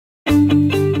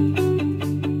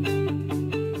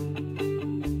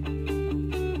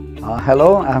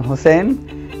Hello, I'm Hussain.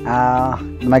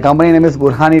 My company name is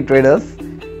Burhani Traders.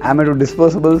 I'm into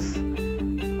disposables,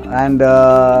 and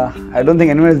I don't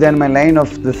think anyone is there in my line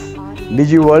of this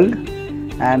digi world.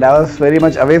 And I was very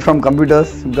much away from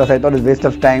computers because I thought it's waste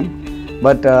of time.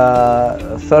 But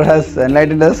Sir has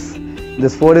enlightened us.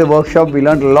 This 4-day workshop, we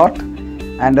learned a lot,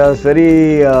 and I was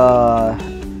very,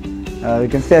 you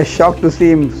can say, a shock to see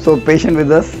him so patient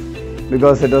with us,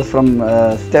 because it was from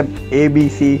step A, B,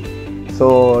 C.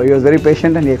 So he was very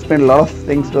patient and he explained a lot of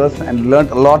things to us and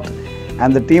learned a lot.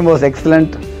 And the team was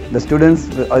excellent. The students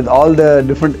with all the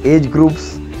different age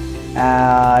groups.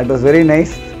 It was very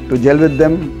nice to gel with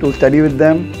them, to study with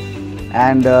them.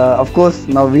 And of course,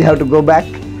 now we have to go back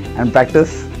and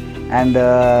practice. And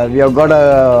we have got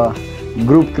a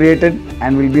group created,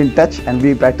 and we'll be in touch and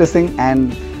be practicing,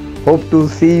 and hope to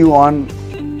see you on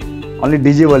only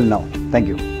Digi World now. Thank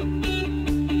you.